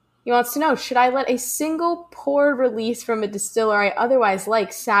 He wants to know, should I let a single pour release from a distiller I otherwise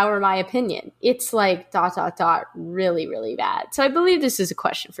like sour my opinion? It's like ... really, really bad. So I believe this is a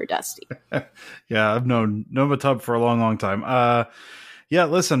question for Dusty. Yeah, I've known Matt Tubb for a long, long time. Yeah,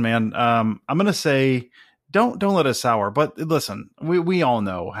 listen, man, I'm going to say... Don't let it sour. But listen, we all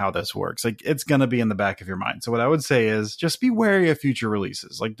know how this works. Like, it's going to be in the back of your mind. So what I would say is just be wary of future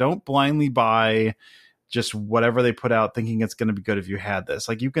releases. Like, don't blindly buy just whatever they put out thinking it's going to be good if you had this.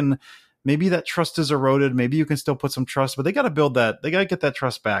 Like, you can, maybe that trust is eroded. Maybe you can still put some trust, but they got to build that. They got to get that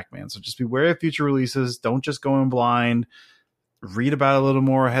trust back, man. So just be wary of future releases. Don't just go in blind. Read about it a little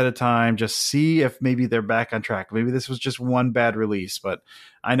more ahead of time. Just see if maybe they're back on track. Maybe this was just one bad release, but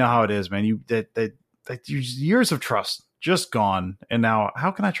I know how it is, man. Years of trust just gone, and now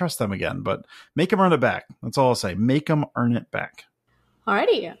how can I trust them again? But make them earn it back. That's all I'll say. Make them earn it back.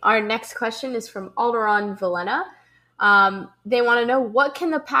 Alrighty. Our next question is from Alderon Villena. They want to know, what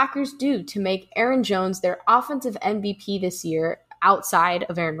can the Packers do to make Aaron Jones their offensive MVP this year outside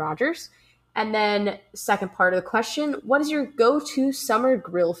of Aaron Rodgers? And then second part of the question, what is your go-to summer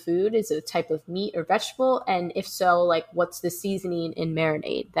grill food? Is it a type of meat or vegetable? And if so, like, what's the seasoning and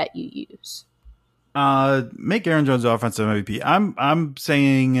marinade that you use? Make Aaron Jones offensive MVP. I'm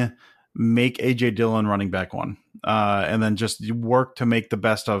saying make AJ Dillon running back one. And then just work to make the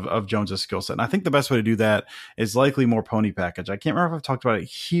best of Jones's skill set. And I think the best way to do that is likely more pony package. I can't remember if I've talked about it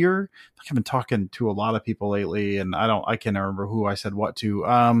here. I've been talking to a lot of people lately, and I can't remember who I said what to.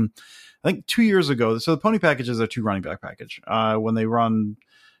 I think 2 years ago. So the pony package is a 2 running back package. When they run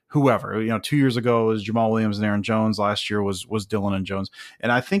whoever, 2 years ago it was Jamal Williams and Aaron Jones. Last year was Dillon and Jones. And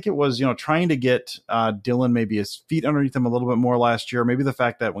I think it was, trying to get Dillon maybe his feet underneath him a little bit more last year. Maybe the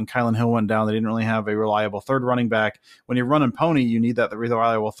fact that when Kylan Hill went down, they didn't really have a reliable third running back. When you're running pony, you need that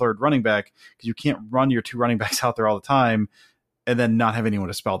reliable third running back, because you can't run your 2 running backs out there all the time and then not have anyone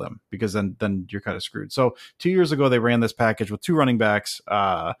to spell them, because then you're kind of screwed. So 2 years ago, they ran this package with 2 running backs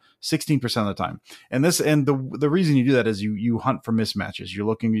 16% of the time. And the reason you do that is you hunt for mismatches. You're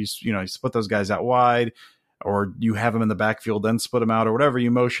looking, you split those guys out wide, or you have them in the backfield, then split them out, or whatever. You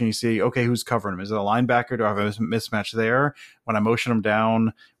motion, you see, okay, who's covering them? Is it a linebacker? Do I have a mismatch there? When I motion them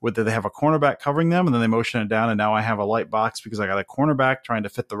down, do they have a cornerback covering them? And then they motion it down, and now I have a light box because I got a cornerback trying to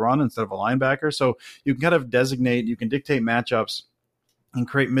fit the run instead of a linebacker. So you can kind of you can dictate matchups and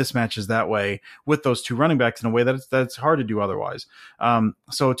create mismatches that way with those 2 running backs in a way that's hard to do otherwise.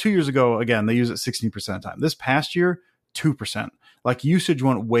 So 2 years ago, again, they use it 16% of the time. This past year, 2%. Like, usage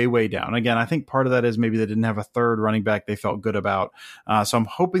went way, way down. Again, I think part of that is maybe they didn't have a third running back they felt good about. So I'm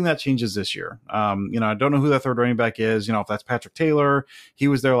hoping that changes this year. I don't know who that third running back is. If that's Patrick Taylor, he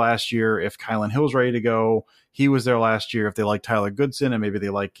was there last year. If Kylan Hill's ready to go, he was there last year. If they like Tyler Goodson and maybe they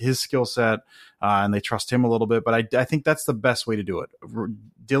like his skill set and they trust him a little bit. But I think that's the best way to do it.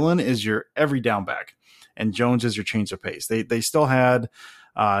 Dillon is your every down back, and Jones is your change of pace. They still had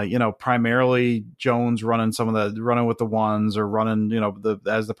primarily Jones running with the ones, or running,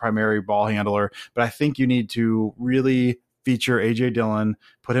 as the primary ball handler. But I think you need to really feature AJ Dillon,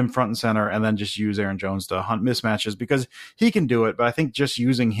 put him front and center, and then just use Aaron Jones to hunt mismatches, because he can do it. But I think just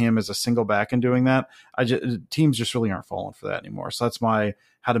using him as a single back and doing that, teams just really aren't falling for that anymore. So that's my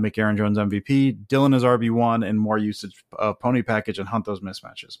how to make Aaron Jones MVP. Dillon is RB1, and more usage of pony package and hunt those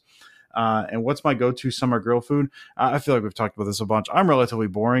mismatches. And what's my go-to summer grill food? I feel like we've talked about this a bunch. I'm relatively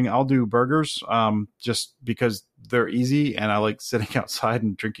boring. I'll do burgers, just because they're easy, and I like sitting outside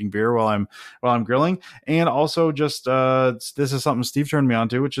and drinking beer while I'm grilling. And also just this is something Steve turned me on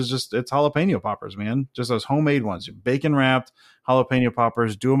to, which is it's jalapeno poppers, man. Just those homemade ones, bacon wrapped jalapeno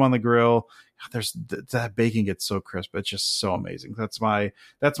poppers. Do them on the grill. That bacon gets so crisp. It's just so amazing. That's my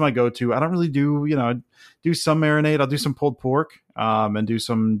go-to. I don't really do some marinade. I'll do some pulled pork, and do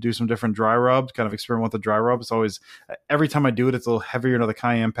some different dry rubs, kind of experiment with the dry rub. It's always, every time I do it, it's a little heavier into the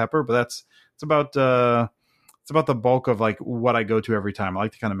cayenne pepper, but it's about the bulk of like what I go to every time. I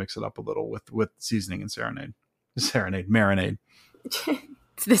like to kind of mix it up a little with seasoning and marinade.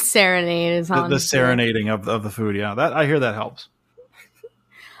 It's the serenade is on the serenading of the food. Yeah, that I hear that helps.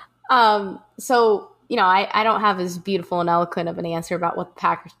 So I don't have as beautiful and eloquent of an answer about what the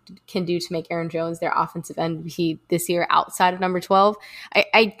Packers can do to make Aaron Jones their offensive MVP this year outside of number 12.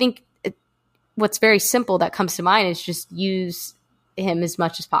 I think what's very simple that comes to mind is just use him as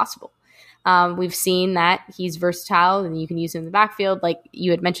much as possible. We've seen that he's versatile and you can use him in the backfield. Like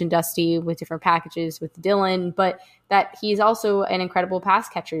you had mentioned Dusty with different packages with Dylan, but that he's also an incredible pass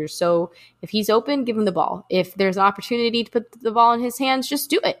catcher. So if he's open, give him the ball. If there's an opportunity to put the ball in his hands, just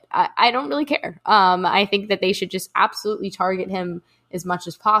do it. I don't really care. I think that they should just absolutely target him as much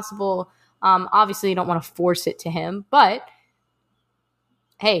as possible. Obviously you don't want to force it to him, but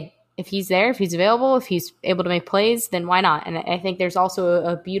hey, if he's there, if he's available, if he's able to make plays, then why not? And I think there's also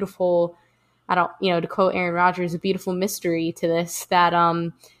a beautiful, to quote Aaron Rodgers, a beautiful mystery to this that,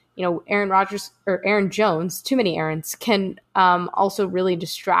 Aaron Rodgers or Aaron Jones, too many Aarons, can also really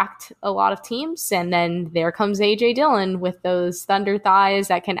distract a lot of teams. And then there comes AJ Dillon with those thunder thighs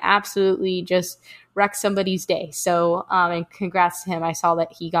that can absolutely just wreck somebody's day. So, and congrats to him. I saw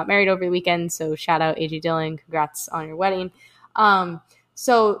that he got married over the weekend. So shout out AJ Dillon. Congrats on your wedding.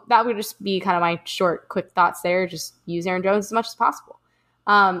 So that would just be kind of my short, quick thoughts there. Just use Aaron Jones as much as possible.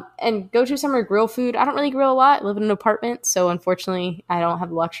 And go to summer grill food. I don't really grill a lot. I live in an apartment, so unfortunately I don't have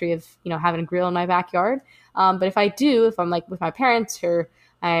the luxury of, having a grill in my backyard. But if I do, if I'm like with my parents or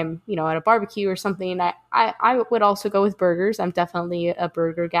I'm, at a barbecue or something, I would also go with burgers. I'm definitely a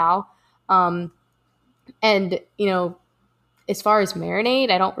burger gal. And, as far as marinade,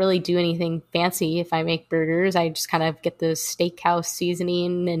 I don't really do anything fancy if I make burgers. I just kind of get the steakhouse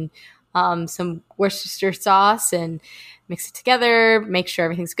seasoning and some Worcestershire sauce and mix it together, make sure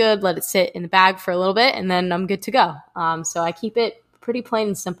everything's good, let it sit in the bag for a little bit, and then I'm good to go. So I keep it pretty plain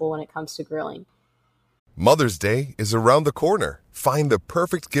and simple when it comes to grilling. Mother's Day is around the corner. Find the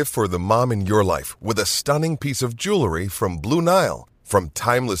perfect gift for the mom in your life with a stunning piece of jewelry from Blue Nile. From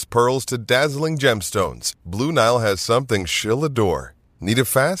timeless pearls to dazzling gemstones, Blue Nile has something she'll adore. Need it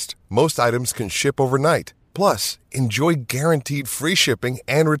fast? Most items can ship overnight. Plus, enjoy guaranteed free shipping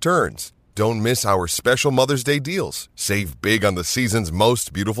and returns. Don't miss our special Mother's Day deals. Save big on the season's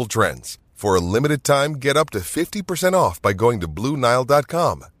most beautiful trends. For a limited time, get up to 50% off by going to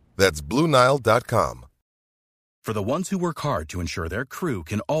BlueNile.com. That's BlueNile.com. For the ones who work hard to ensure their crew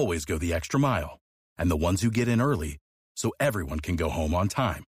can always go the extra mile, and the ones who get in early so everyone can go home on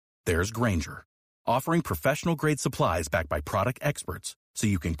time, there's Grainger, offering professional-grade supplies backed by product experts so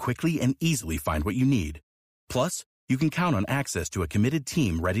you can quickly and easily find what you need. Plus, you can count on access to a committed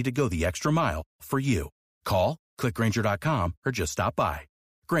team ready to go the extra mile for you. Call, click Grainger.com, or just stop by.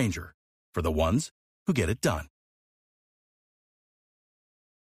 Grainger, for the ones who get it done.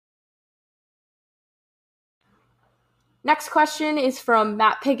 Next question is from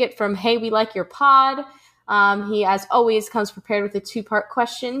Matt Piggott from Hey, We Like Your Pod. He, as always, comes prepared with a two-part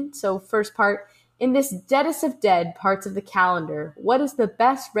question. So first part, in this deadest of dead parts of the calendar, what is the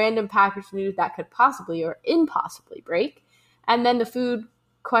best random Packers news that could possibly or impossibly break? And then the food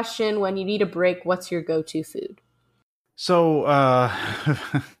question, when you need a break, what's your go-to food? So,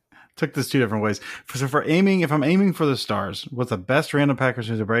 took this two different ways. So if I'm aiming for the stars, what's the best random Packers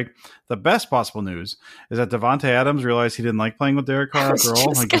news to break? The best possible news is that Devontae Adams realized he didn't like playing with Derek Carr after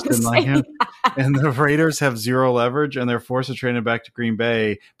all. He just didn't like him. And the Raiders have zero leverage and they're forced to trade him back to Green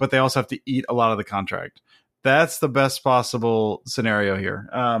Bay, but they also have to eat a lot of the contract. That's the best possible scenario here.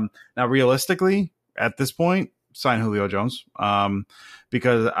 Now, realistically, at this point, sign Julio Jones,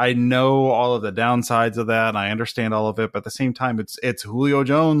 because I know all of the downsides of that and I understand all of it, but at the same time, it's Julio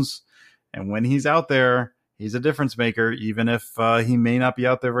Jones. And when he's out there, he's a difference maker, even if he may not be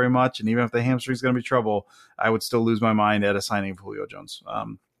out there very much. And even if the hamstring is going to be trouble, I would still lose my mind at a signing of Julio Jones,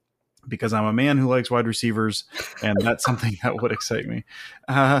 because I'm a man who likes wide receivers, and that's something that would excite me.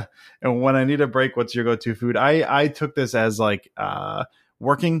 And when I need a break, what's your go-to food? I took this as like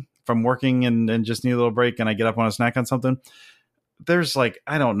working and just need a little break, and I get up on a snack on something. There's like,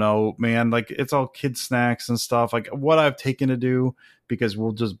 I don't know, man, like it's all kid snacks and stuff. Like what I've taken to do, because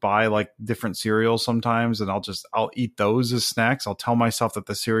we'll just buy like different cereals sometimes and I'll eat those as snacks. I'll tell myself that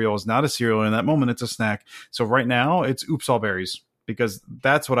the cereal is not a cereal. In that moment, it's a snack. So right now it's Oops All Berries, because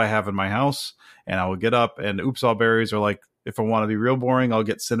that's what I have in my house. And I will get up and Oops All Berries are like, if I want to be real boring, I'll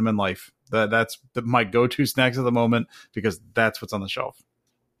get Cinnamon Life. That's my go-to snacks at the moment, because that's what's on the shelf.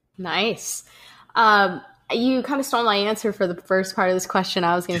 Nice. You kind of stole my answer for the first part of this question.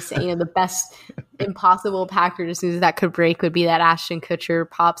 I was going to say, the best impossible Packers news that could break would be that Ashton Kutcher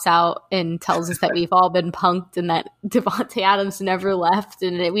pops out and tells us that we've all been punked and that Devontae Adams never left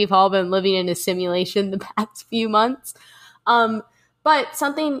and that we've all been living in a simulation the past few months. But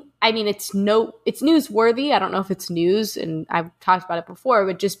something, I mean, it's newsworthy. I don't know if it's news, and I've talked about it before. It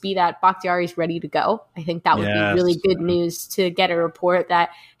would just be that Bakhtiari's ready to go. I think that would be really good news to get a report that,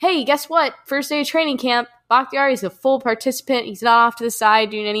 hey, guess what? First day of training camp, Bakhtiari's a full participant. He's not off to the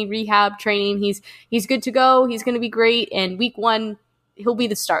side doing any rehab training. He's good to go. He's going to be great. And week 1, he'll be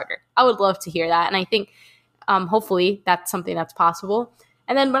the starter. I would love to hear that. And I think hopefully that's something that's possible.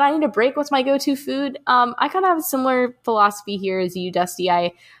 And then when I need a break, what's my go-to food? I kind of have a similar philosophy here as you, Dusty.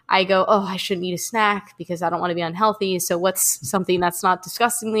 I go, I shouldn't eat a snack because I don't want to be unhealthy. So what's something that's not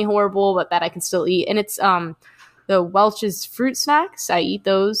disgustingly horrible, but that I can still eat? And it's the Welch's fruit snacks. I eat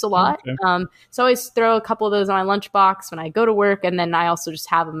those a lot. Okay. So I always throw a couple of those in my lunchbox when I go to work. And then I also just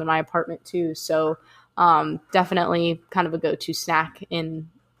have them in my apartment too. So definitely kind of a go-to snack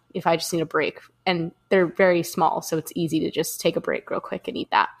if I just need a break. And they're very small, so it's easy to just take a break real quick and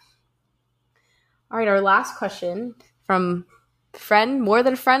eat that. All right, our last question from more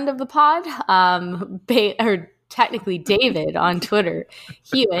than a friend of the pod, or technically David on Twitter,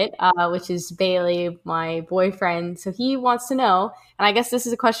 Hewitt, which is Bailey, my boyfriend. So he wants to know, and I guess this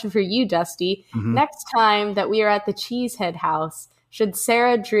is a question for you, Dusty. Mm-hmm. Next time that we are at the Cheesehead house, should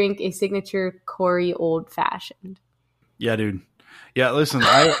Sarah drink a signature Corey Old Fashioned? Yeah, dude. Yeah, listen,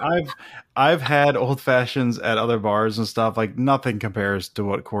 I've had old fashions at other bars and stuff. Like, nothing compares to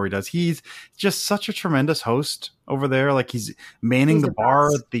what Corey does. He's just such a tremendous host over there. Like, he's manning the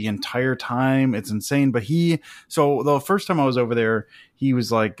bar the entire time. It's insane. But so the first time I was over there, he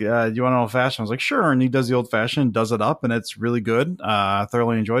was like, do you want an old fashioned? I was like, sure. And he does the old fashioned, does it up, and it's really good. I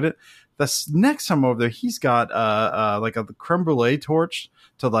thoroughly enjoyed it. The next time over there, he's got like a creme brulee torch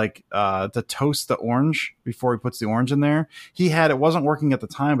to toast the orange before he puts the orange in there. It wasn't working at the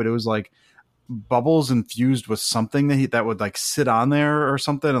time, but it was like bubbles infused with something that would like sit on there or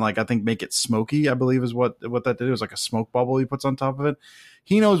something, and like I think make it smoky, I believe is what that did. It was like a smoke bubble he puts on top of it.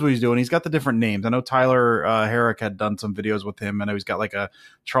 He knows what he's doing. He's got the different names. I know Tyler Herrick had done some videos with him, and he's got like a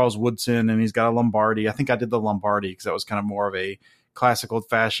Charles Woodson, and he's got a Lombardi. I think I did the Lombardi because that was kind of more of a classic old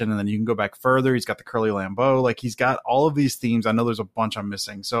fashioned, and then you can go back further. He's got the Curly Lambeau. Like, he's got all of these themes. I know there's a bunch I'm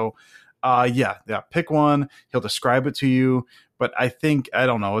missing. So yeah, pick one. He'll describe it to you. But I think, I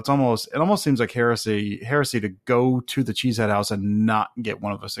don't know, it almost seems like heresy to go to the Cheesehead house and not get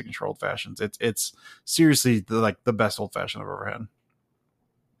one of the signature old fashions. It's seriously the best old fashioned I've ever had.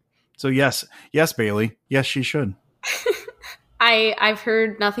 So yes, Bailey, yes, she should. I've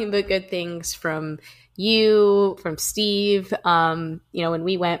heard nothing but good things from you, from Steve. When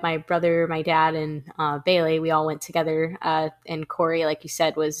we went, my brother, my dad, and Bailey, we all went together. And Corey, like you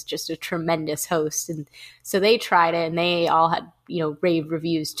said, was just a tremendous host. And so they tried it, and they all had, rave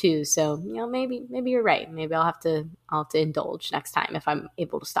reviews too. So, maybe you're right. Maybe I'll have to indulge next time if I'm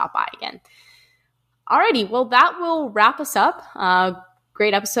able to stop by again. Alrighty, well, that will wrap us up.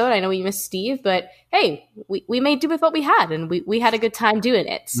 Great episode. I know we missed Steve, but hey, we made do with what we had, and we had a good time doing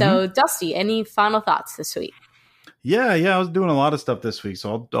it. So, Dusty, any final thoughts this week? Yeah, I was doing a lot of stuff this week,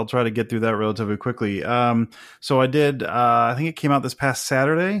 so I'll try to get through that relatively quickly. So I did, I think it came out this past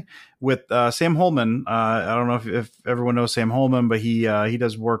Saturday with Sam Holman. I don't know if everyone knows Sam Holman, but he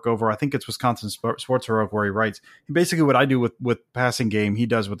does work over, I think it's Wisconsin Sports Heroic, where he writes. Basically what I do with passing game, he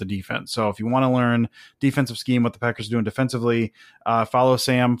does with the defense. So if you want to learn defensive scheme, what the Packers are doing defensively, follow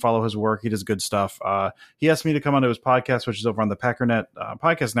Sam, follow his work. He does good stuff. He asked me to come onto his podcast, which is over on the Packernet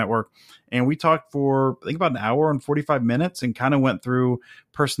podcast network. And we talked for, I think, about an hour and 45 minutes and kind of went through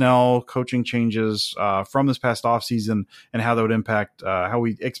personnel, coaching changes from this past offseason and how that would impact, how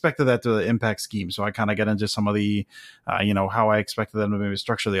we expected that to impact scheme. So I kind of get into some of the, how I expected them to maybe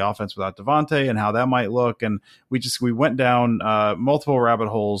structure the offense without Devontae and how that might look. And we went down multiple rabbit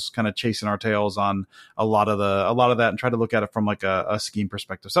holes, kind of chasing our tails on a lot of that and try to look at it from like a scheme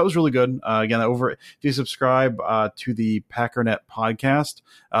perspective. So that was really good. Again, if you subscribe to the Packernet podcast,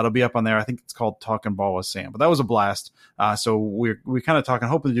 it'll be up on there. I think it's called Talking Ball with Sam, but that was a blast. So we kind of talking,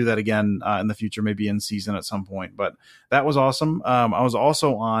 hoping to do that again in the future, maybe in season at some point, but that was awesome. I was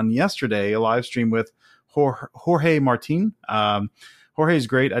also on yesterday, a live stream with Jorge Martin. Jorge is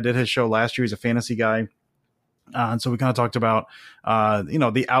great. I did his show last year. He's a fantasy guy. And so we kind of talked about,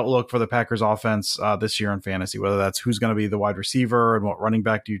 the outlook for the Packers offense this year in fantasy, whether that's who's going to be the wide receiver and what running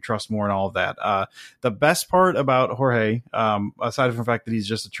back do you trust more and all of that. The best part about Jorge, aside from the fact that he's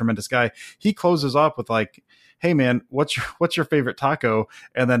just a tremendous guy, he closes up with like, hey man, what's your favorite taco?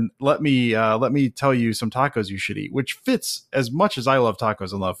 And then let me tell you some tacos you should eat, which fits, as much as I love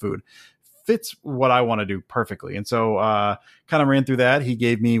tacos and love food, fits what I want to do perfectly. And so kind of ran through that. He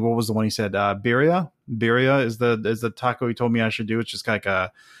gave me, what was the one he said? Birria. Birria is the taco he told me I should do. It's just like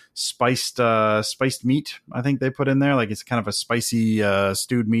a spiced meat. I think they put in there. Like it's kind of a spicy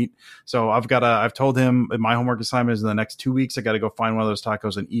stewed meat. So I've told him my homework assignment is in the next 2 weeks. I got to go find one of those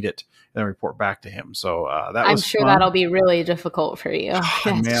tacos and eat it and then report back to him. So I'm sure fun. That'll be really difficult for you.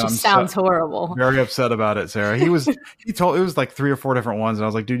 It just sounds horrible. Very upset about it, Sarah. He told it was like 3 or 4 different ones. And I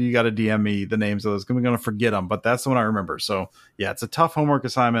was like, dude, you got to DM me the names of those. I'm going to forget them, but that's the one I remember. So yeah, it's a tough homework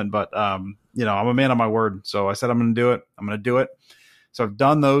assignment, but I'm a man of my word. So I said, I'm going to do it. I'm going to do it. So I've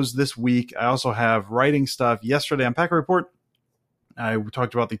done those this week. I also have writing stuff. Yesterday on Packer Report, I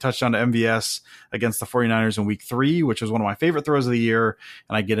talked about the touchdown to MVS against the 49ers in week 3, which was one of my favorite throws of the year.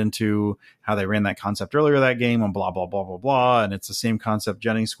 And I get into how they ran that concept earlier that game and blah, blah, blah, blah, blah. And it's the same concept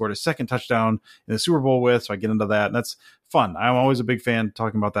Jennings scored his second touchdown in the Super Bowl with. So I get into that. And that's fun. I'm always a big fan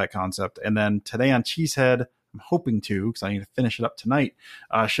talking about that concept. And then today on Cheesehead, I'm hoping to, because I need to finish it up tonight,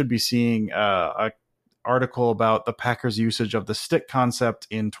 should be seeing a article about the Packers' usage of the stick concept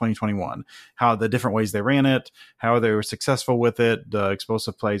in 2021, how the different ways they ran it, how they were successful with it, the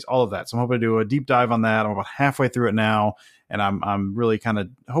explosive plays, all of that. So I'm hoping to do a deep dive on that. I'm about halfway through it now, and I'm really kind of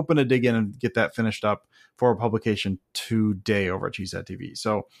hoping to dig in and get that finished up for a publication today over at Cheesehead TV.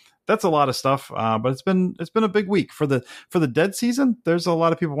 So that's a lot of stuff, but it's been a big week for the dead season. There's a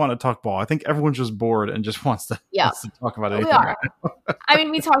lot of people want to talk ball. I think everyone's just bored and just wants to talk about anything. We are. I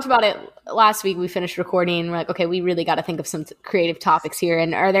mean, we talked about it last week. We finished recording. We're like, okay, we really got to think of some creative topics here.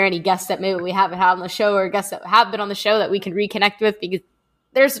 And are there any guests that maybe we haven't had on the show, or guests that have been on the show that we can reconnect with, because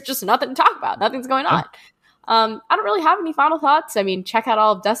there's just nothing to talk about. Nothing's going on. I don't really have any final thoughts. I mean, check out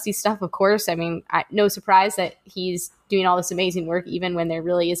all of Dusty's stuff, of course. I mean, no surprise that he's doing all this amazing work, even when there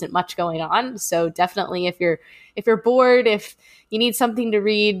really isn't much going on. So definitely, if you're bored, if you need something to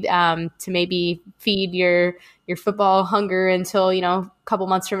read to maybe feed your football hunger until, a couple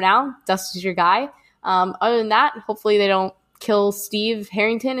months from now, Dusty's your guy. Other than that, hopefully they don't kill Steve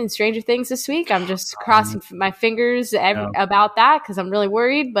Harrington in Stranger Things this week. I'm just crossing my fingers about that, because I'm really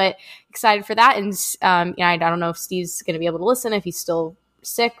worried, but excited for that. And I don't know if Steve's going to be able to listen if he's still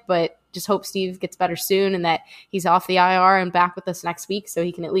sick, but just hope Steve gets better soon and that he's off the IR and back with us next week, so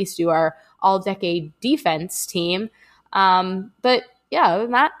he can at least do our all-decade defense team. But yeah, other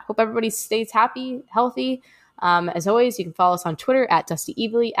than that, hope everybody stays happy, healthy. As always, you can follow us on Twitter at Dusty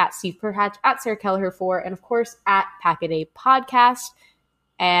Evely, at Steve Perhatch, at Sarah Kelleher 4, and of course at Pack-A-Day Podcast.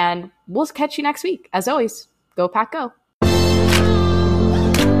 And we'll catch you next week. As always, go Pack Go.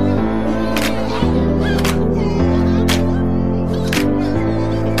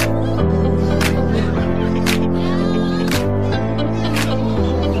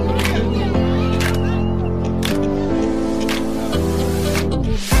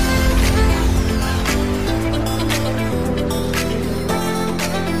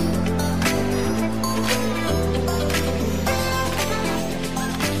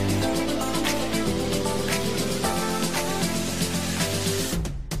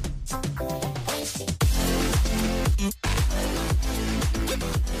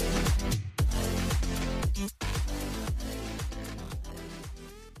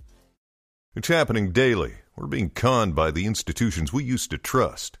 It's happening daily. We're being conned by the institutions we used to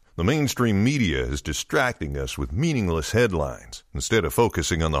trust. The mainstream media is distracting us with meaningless headlines instead of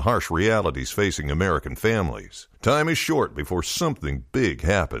focusing on the harsh realities facing American families. Time is short before something big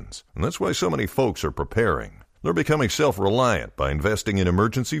happens, and that's why so many folks are preparing. They're becoming self-reliant by investing in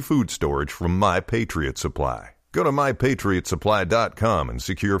emergency food storage from My Patriot Supply. Go to MyPatriotSupply.com and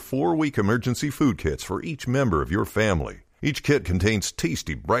secure 4-week emergency food kits for each member of your family. Each kit contains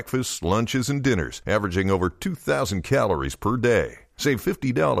tasty breakfasts, lunches, and dinners, averaging over 2,000 calories per day. Save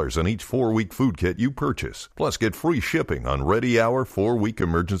 $50 on each 4-week food kit you purchase. Plus, get free shipping on Ready Hour 4-week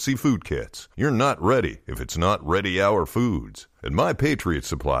emergency food kits. You're not ready if it's not Ready Hour Foods. At My Patriot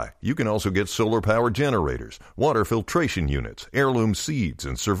Supply, you can also get solar power generators, water filtration units, heirloom seeds,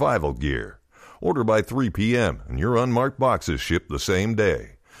 and survival gear. Order by 3 p.m. and your unmarked boxes ship the same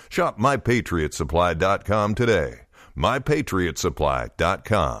day. Shop MyPatriotSupply.com today.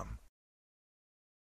 MyPatriotSupply.com.